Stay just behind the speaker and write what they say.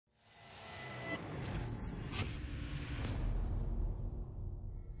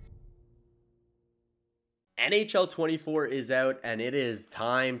NHL 24 is out and it is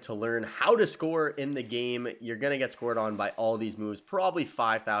time to learn how to score in the game. You're going to get scored on by all these moves probably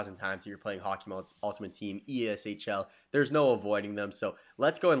 5,000 times if you're playing Hockey Ultimate Team, ESHL. There's no avoiding them. So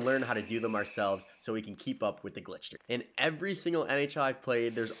let's go and learn how to do them ourselves so we can keep up with the glitch. In every single NHL I've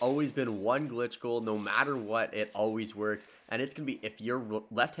played, there's always been one glitch goal. No matter what, it always works. And it's going to be if you're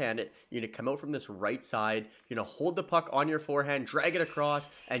left-handed, you're going to come out from this right side. You're going to hold the puck on your forehand, drag it across,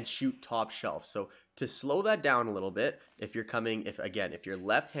 and shoot top shelf. So to slow that down a little bit, if you're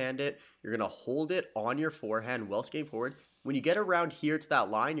left-handed, you're going to hold it on your forehand while skating forward. When you get around here to that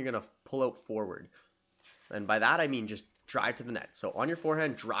line, you're going to pull out forward. And by that, I mean just drive to the net. So on your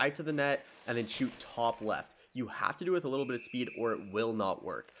forehand, drive to the net, and then shoot top left. You have to do it with a little bit of speed or it will not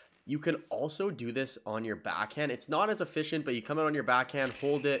work. You can also do this on your backhand. It's not as efficient, but you come out on your backhand,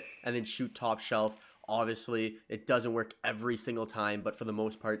 hold it, and then shoot top shelf. Obviously, it doesn't work every single time, but for the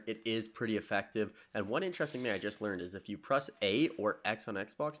most part, it is pretty effective. And one interesting thing I just learned is if you press A or X on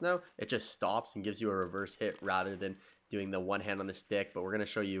Xbox now, it just stops and gives you a reverse hit rather than doing the one hand on the stick. But we're going to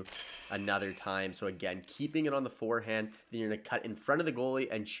show you another time. So again, keeping it on the forehand, then you're going to cut in front of the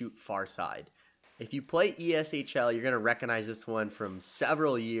goalie and shoot far side. If you play ESHL, you're going to recognize this one from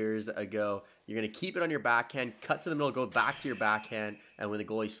several years ago. You're going to keep it on your backhand, cut to the middle, go back to your backhand, and when the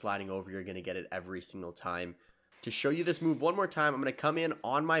goalie's sliding over, you're going to get it every single time. To show you this move one more time, I'm going to come in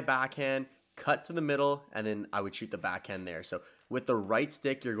on my backhand, cut to the middle, and then I would shoot the backhand there. So with the right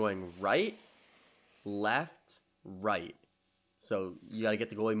stick, you're going right, left, right. So you got to get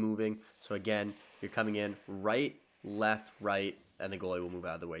the goalie moving. So again, you're coming in right, left, right, and the goalie will move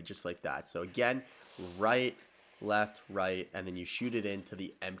out of the way just like that. So again, right, left, right, and then you shoot it into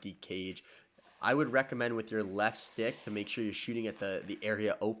the empty cage. I would recommend with your left stick to make sure you're shooting at the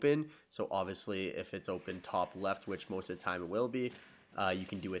area open. So obviously if it's open top left, which most of the time it will be, you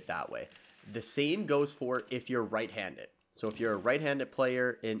can do it that way. The same goes for if you're right-handed. So if you're a right-handed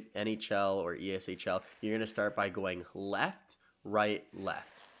player in NHL or ESHL, you're going to start by going left, right,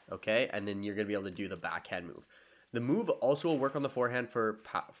 left, okay? And then you're going to be able to do the backhand move. The move also will work on the forehand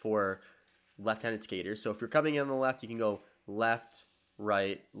for left-handed skaters. So if you're coming in on the left, you can go left,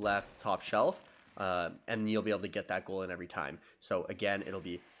 right, left, top shelf, and you'll be able to get that goal in every time. So again, it'll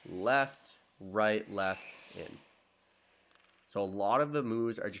be left, right, left, in. So a lot of the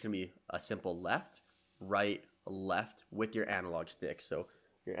moves are just going to be a simple left, right, left with your analog stick. So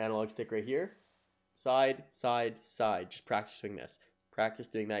your analog stick right here, side, side, side. Just practice doing this. Practice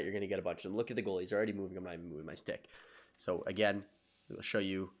doing that, you're going to get a bunch of them. Look at the goalie. He's already moving. I'm not even moving my stick. So again, it'll show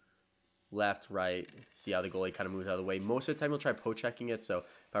you left, right. See how the goalie kind of moves out of the way. Most of the time, you'll try poke-checking it. So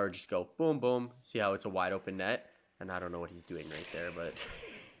if I were to just go boom, boom, see how it's a wide open net. And I don't know what he's doing right there, but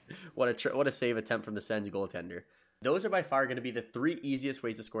what a save attempt from the Sens goaltender. Those are by far going to be the 3 easiest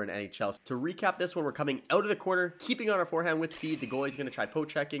ways to score in NHL. To recap this one, we're coming out of the corner, keeping on our forehand with speed. The goalie's going to try poke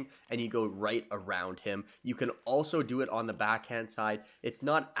checking, and you go right around him. You can also do it on the backhand side. It's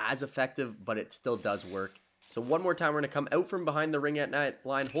not as effective, but it still does work. So one more time, we're going to come out from behind the ring at net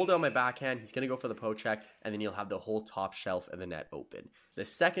line, hold on my backhand. He's going to go for the poke check, and then you'll have the whole top shelf of the net open. The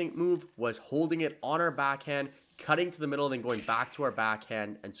second move was holding it on our backhand, cutting to the middle, then going back to our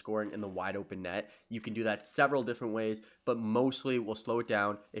backhand and scoring in the wide open net. You can do that several different ways, but mostly we'll slow it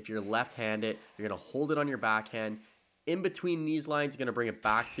down. If you're left-handed, you're going to hold it on your backhand. In between these lines, you're going to bring it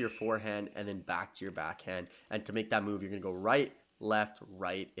back to your forehand and then back to your backhand. And to make that move, you're going to go right, left,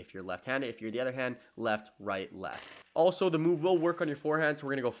 right if you're left-handed. If you're the other hand, left, right, left. Also, the move will work on your forehand, so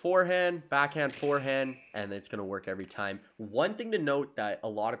we're going to go forehand, backhand, and it's going to work every time. One thing to note that a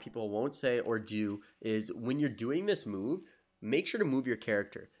lot of people won't say or do is when you're doing this move, make sure to move your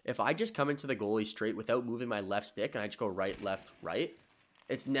character. If I just come into the goalie straight without moving my left stick and I just go right, left, right,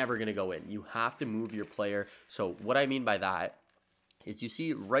 it's never going to go in. You have to move your player. So what I mean by that is you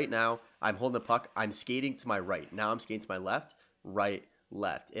see right now, I'm holding the puck, I'm skating to my right. Now I'm skating to my left, right,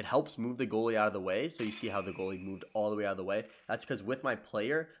 left. It helps move the goalie out of the way. So you see how the goalie moved all the way out of the way. That's because with my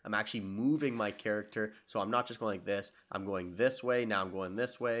player, I'm actually moving my character. So I'm not just going like this. I'm going this way. Now I'm going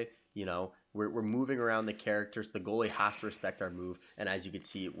this way. You know, we're moving around the characters. The goalie has to respect our move. And as you can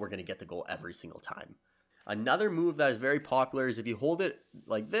see, we're going to get the goal every single time. Another move that is very popular is if you hold it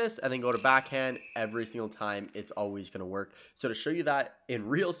like this and then go to backhand every single time, it's always going to work. So to show you that in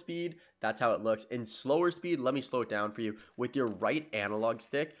real speed, that's how it looks. In slower speed, let me slow it down for you. With your right analog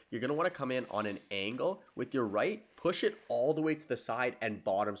stick, you're going to want to come in on an angle. With your right, push it all the way to the side and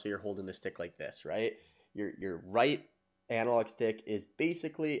bottom so you're holding the stick like this, right? Your right analog stick is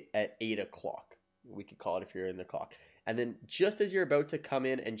basically at 8 o'clock. We could call it if you're in the clock. And then just as you're about to come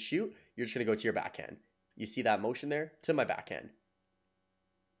in and shoot, you're just going to go to your backhand. You see that motion there? To my backhand.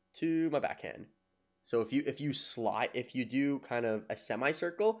 To my backhand. So if you slide, if you do kind of a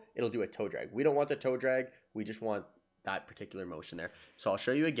semicircle, it'll do a toe drag. We don't want the toe drag. We just want that particular motion there. So I'll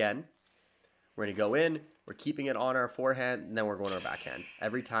show you again. We're going to go in. We're keeping it on our forehand, and then we're going to our backhand.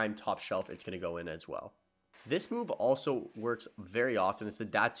 Every time top shelf, it's going to go in as well. This move also works very often. It's the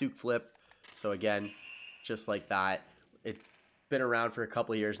Datsuk flip. So again, just like that. It's been around for a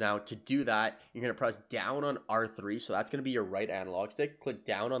couple of years now. To do that, you're going to press down on R3. So that's going to be your right analog stick. Click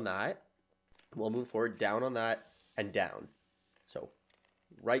down on that. We'll move forward, down on that, and down. So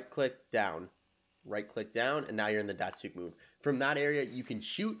right click down, and now you're in the Datsuk move. From that area, you can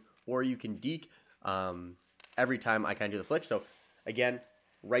shoot or you can deke every time I kind of do the flick. So again,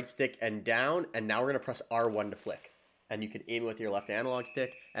 right stick and down, and now we're going to press R1 to flick. And you can aim with your left analog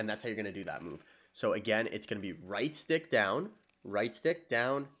stick, and that's how you're going to do that move. So again, it's going to be right stick down.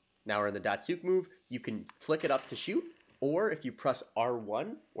 Now we're in the Datsuk move. You can flick it up to shoot, or if you press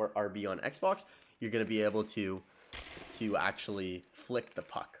R1 or RB on Xbox, you're going to be able to actually flick the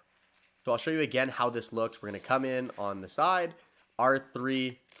puck. So I'll show you again how this looks. We're going to come in on the side,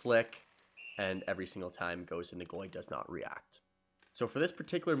 R3, flick, and every single time goes in, the goalie does not react. So for this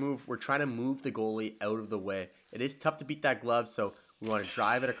particular move, we're trying to move the goalie out of the way. It is tough to beat that glove, so we want to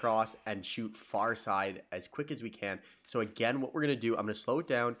drive it across and shoot far side as quick as we can. So again, what we're going to do, I'm going to slow it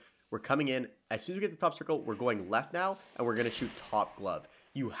down. We're coming in. As soon as we get the top circle, we're going left now, and we're going to shoot top glove.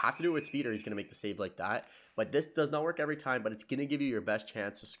 You have to do it with speed or he's going to make the save like that. But this does not work every time, but it's going to give you your best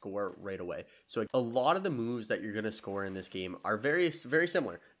chance to score right away. So a lot of the moves that you're going to score in this game are very, very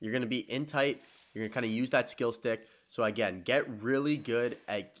similar. You're going to be in tight. You're going to kind of use that skill stick. So again, get really good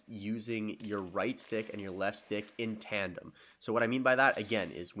at using your right stick and your left stick in tandem. So what I mean by that,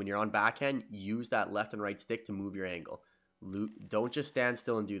 again, is when you're on backhand, use that left and right stick to move your angle. Don't just stand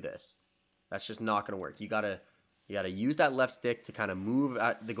still and do this. That's just not going to work. You gotta use that left stick to kind of move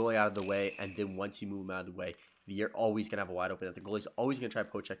the goalie out of the way, and then once you move him out of the way, you're always going to have a wide open net. The goalie's always going to try to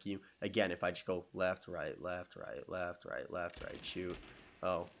poke check you. Again, if I just go left, right, shoot.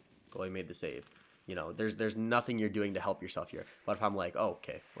 Oh, goalie made the save. You know, there's nothing you're doing to help yourself here. But if I'm like, oh,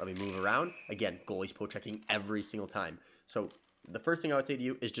 okay, let me move around. Again, goalie's poke checking every single time. So the first thing I would say to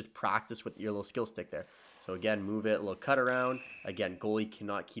you is just practice with your little skill stick there. So again, move it, a little cut around. Again, goalie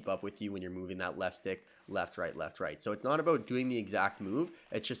cannot keep up with you when you're moving that left stick, left, right. So it's not about doing the exact move.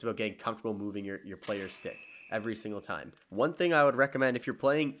 It's just about getting comfortable moving your player's stick every single time. One thing I would recommend if you're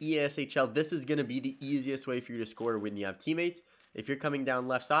playing ESHL, this is going to be the easiest way for you to score when you have teammates. If you're coming down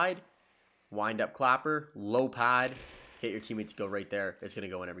left side, wind up clapper, low pad, get your teammate to go right there. It's going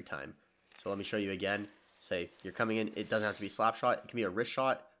to go in every time. So let me show you again. Say you're coming in. It doesn't have to be a slap shot. It can be a wrist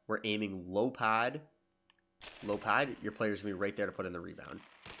shot. We're aiming low pad. Your player's going to be right there to put in the rebound.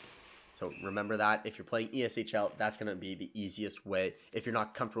 So remember that. If you're playing ESHL, that's going to be the easiest way if you're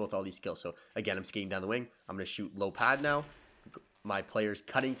not comfortable with all these skills. So again, I'm skating down the wing. I'm going to shoot low pad now. My player's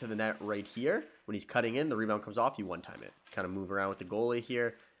cutting to the net right here. When he's cutting in, the rebound comes off. You one-time it. Kind of move around with the goalie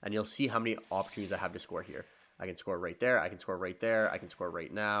here, and you'll see how many opportunities I have to score here. I can score right there. I can score right there. I can score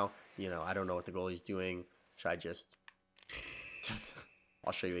right now. You know, I don't know what the goalie's doing. Should I just...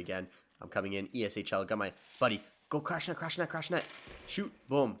 I'll show you again. I'm coming in. ESHL. Got my buddy. Go crash net. Shoot.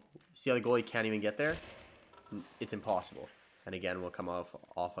 Boom. See how the goalie can't even get there? It's impossible. And again, we'll come off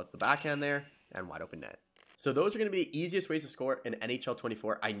of the backhand there and wide open net. So those are going to be the easiest ways to score in NHL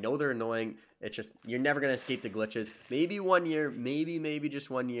 24. I know they're annoying. It's just, you're never going to escape the glitches. Maybe one year, maybe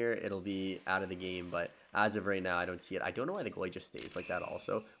just 1 year, it'll be out of the game. But as of right now, I don't see it. I don't know why the goalie just stays like that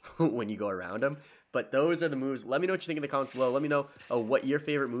also when you go around him. But those are the moves. Let me know what you think in the comments below. Let me know what your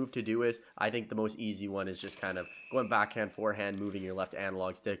favorite move to do is. I think the most easy one is just kind of going backhand, forehand, moving your left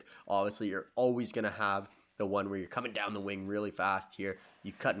analog stick. Obviously, you're always going to have the one where you're coming down the wing really fast here.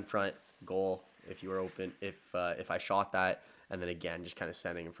 You cut in front, goal. If you were open, if I shot that, and then again, just kind of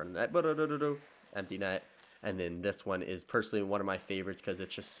standing in front of the net, empty net. And then this one is personally one of my favorites because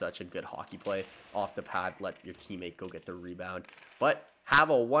it's just such a good hockey play. Off the pad, let your teammate go get the rebound. But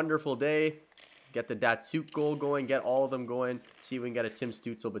have a wonderful day. Get the Datsuk goal going. Get all of them going. See if we can get a Tim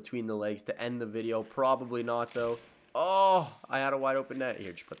Stutzel between the legs to end the video. Probably not, though. Oh, I had a wide open net.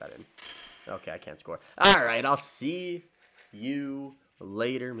 Here, just put that in. Okay, I can't score. All right, I'll see you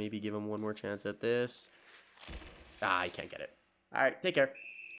later. Maybe give him one more chance at this. I can't get it. All right, take care.